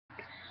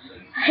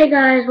Hey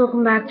guys,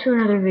 welcome back to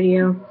another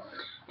video.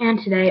 And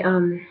today,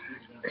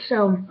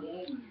 so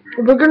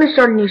we're gonna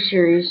start a new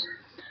series.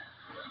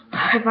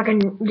 If I can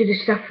do the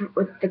stuff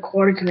with the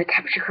chords and the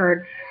capture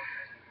card,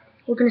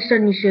 we're gonna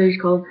start a new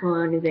series called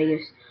Fallout New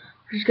Vegas,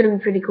 which is gonna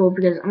be pretty cool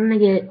because I'm gonna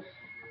get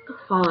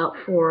Fallout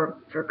 4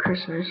 for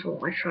Christmas. Well,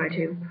 I try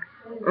to.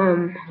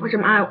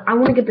 I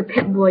want to get the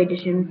Pip-Boy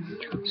edition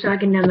so I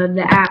can download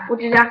the app,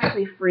 which is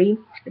actually free.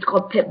 It's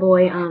called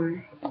Pip-Boy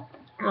on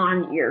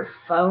your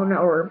phone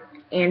or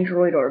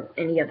Android or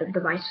any other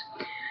device.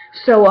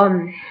 So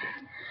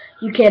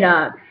you could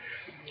the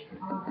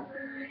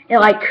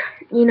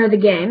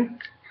game,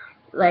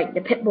 like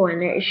the Pip-Boy in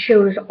there, it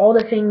shows all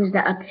the things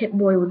that a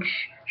Pip-Boy would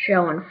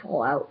show on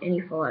Fallout, any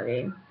Fallout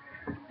game.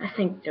 I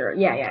think they're in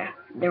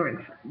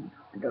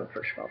the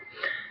first Fallout.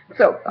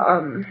 So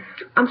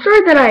I'm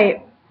sorry that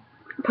I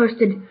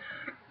posted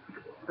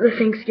the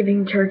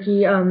Thanksgiving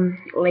turkey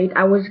late.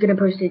 I was gonna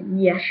post it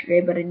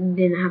yesterday, but I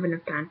didn't have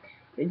enough time.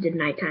 It did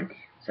nighttime,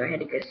 so I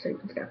had to go to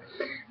sleep and stuff.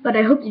 But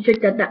I hope you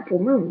checked out that full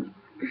moon.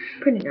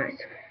 Pretty nice.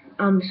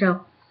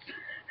 So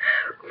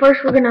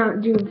first we're gonna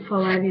do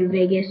Fallout New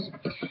Vegas,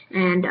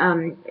 and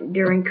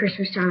during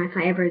Christmas time, if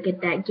I ever get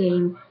that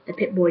game, the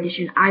Pip-Boy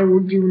edition, I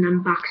will do an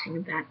unboxing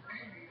of that,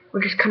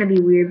 which is kind of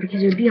be weird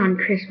because it would be on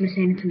Christmas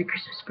and it's in the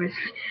Christmas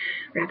present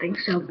wrapping.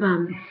 So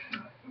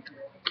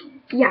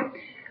yeah.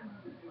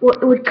 Well,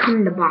 it would come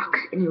in the box,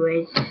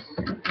 anyways.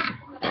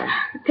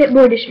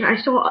 Pip-Boy edition. I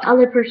saw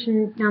other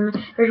person down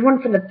there. There's one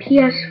for the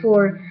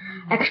PS4,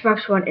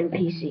 Xbox One, and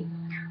PC.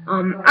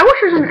 I wish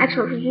there was an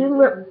Xbox.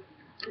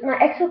 My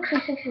Xbox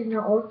 360 is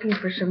not working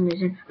for some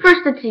reason.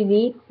 First the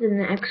TV, then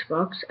the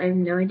Xbox. I have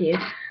no idea.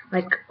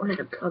 Like one of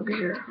the plugs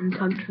are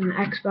unplugged from the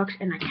Xbox,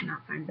 and I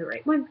cannot find the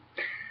right one.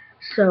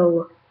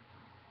 So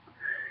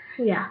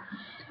yeah.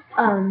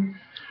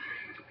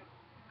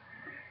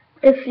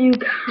 If you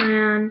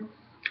can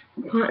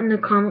put in the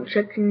comment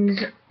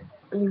sections,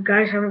 you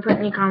guys haven't put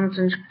any comments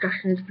and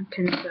suggestions for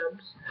 10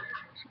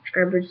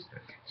 subscribers.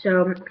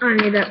 So I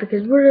made that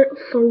because we're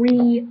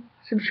 3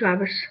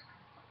 subscribers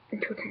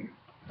until 10,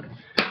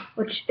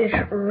 which is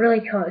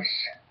really close,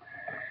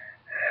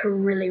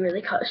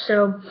 really close.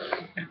 So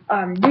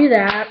do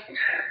that,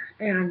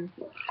 and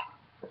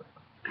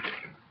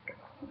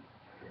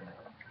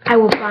I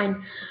will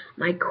find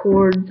my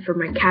cord for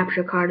my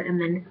capture card,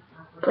 and then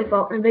play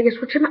Fallout New Vegas,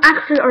 which I'm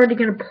actually already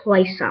gonna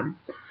play some.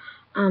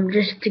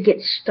 Just to get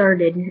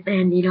started,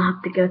 and you don't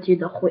have to go through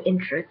the whole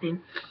intro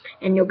thing,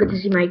 and you'll get to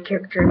see my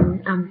character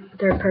in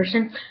third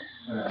person,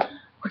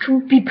 which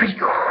would be pretty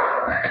cool.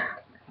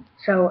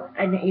 So,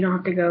 and you don't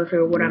have to go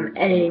through what I'm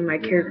editing my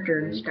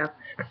character and stuff.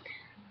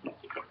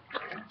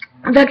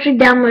 I'm actually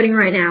downloading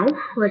right now,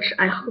 which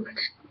I hope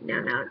it's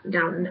now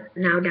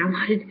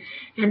downloaded.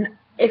 And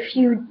if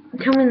you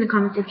tell me in the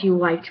comments if you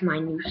liked my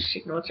new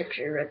signal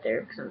texture right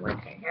there, because I'm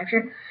liking that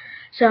texture.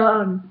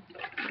 So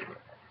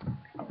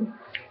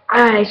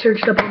I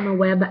searched up on the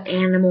web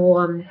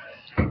animal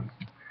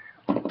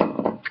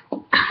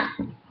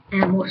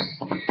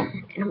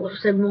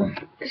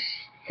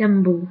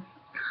symbol,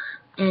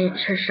 and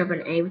searched up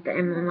an A with the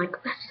M. I'm like,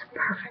 that's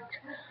perfect.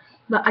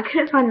 But I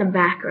couldn't find the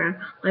background.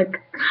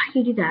 Like, how do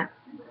you do that?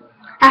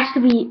 It has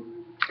to be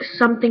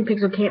something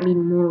pixel, can't be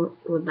more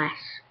or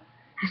less.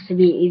 It has to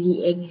be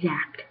the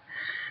exact.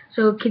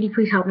 So could you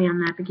please help me on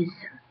that, because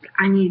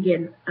I need to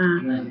get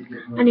a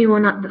new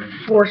one, not the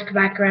forced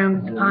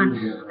background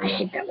on. I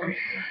hate that one.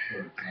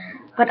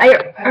 But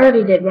I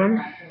already did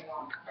one.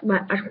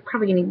 But I'm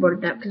probably getting bored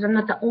of that because I'm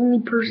not the only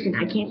person.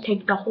 I can't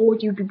take the whole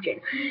YouTube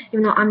channel,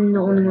 even though I'm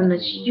the only one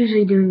that's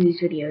usually doing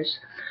these videos.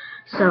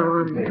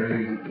 So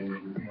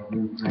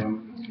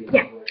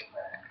yeah.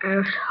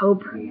 I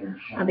hope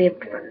I'll be able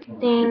to find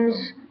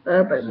things. I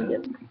hope I'll be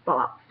able to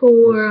Fallout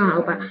 4. I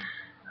hope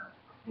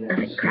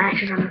nothing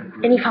crashes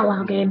on any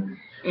Fallout game.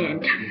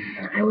 And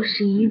I will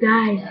see you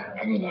guys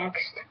in the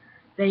next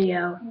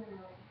video.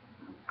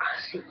 I'll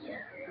see you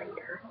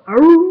later.